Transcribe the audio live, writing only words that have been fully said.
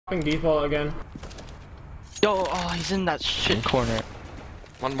Default again. Yo, oh, he's in that shit corner.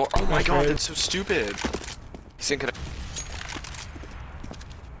 One more. Oh my god, that's so stupid. He's in.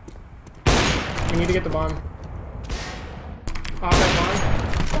 We need to get the bomb. Off that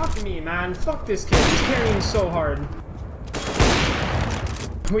bomb. Fuck me, man. Fuck this kid. He's carrying so hard.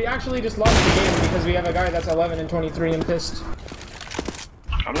 We actually just lost the game because we have a guy that's 11 and 23 and pissed.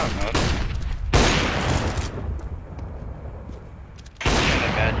 I'm not mad. Kinda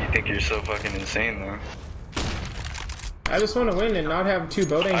mad you think you're so fucking insane though. I just want to win and not have 2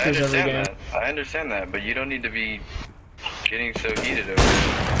 boat anchors every game. I understand that, but you don't need to be getting so heated over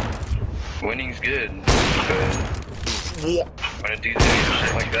it. Winning's good, but when a dude's doing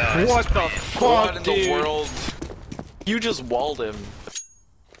shit like that... What the fuck, what in the world? You just walled him.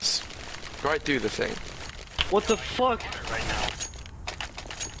 Right through the thing. What the fuck? Right now.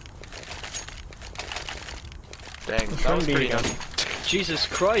 Dang, that was pretty nutty. Jesus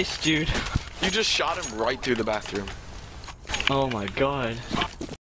Christ, dude. You just shot him right through the bathroom. Oh my god.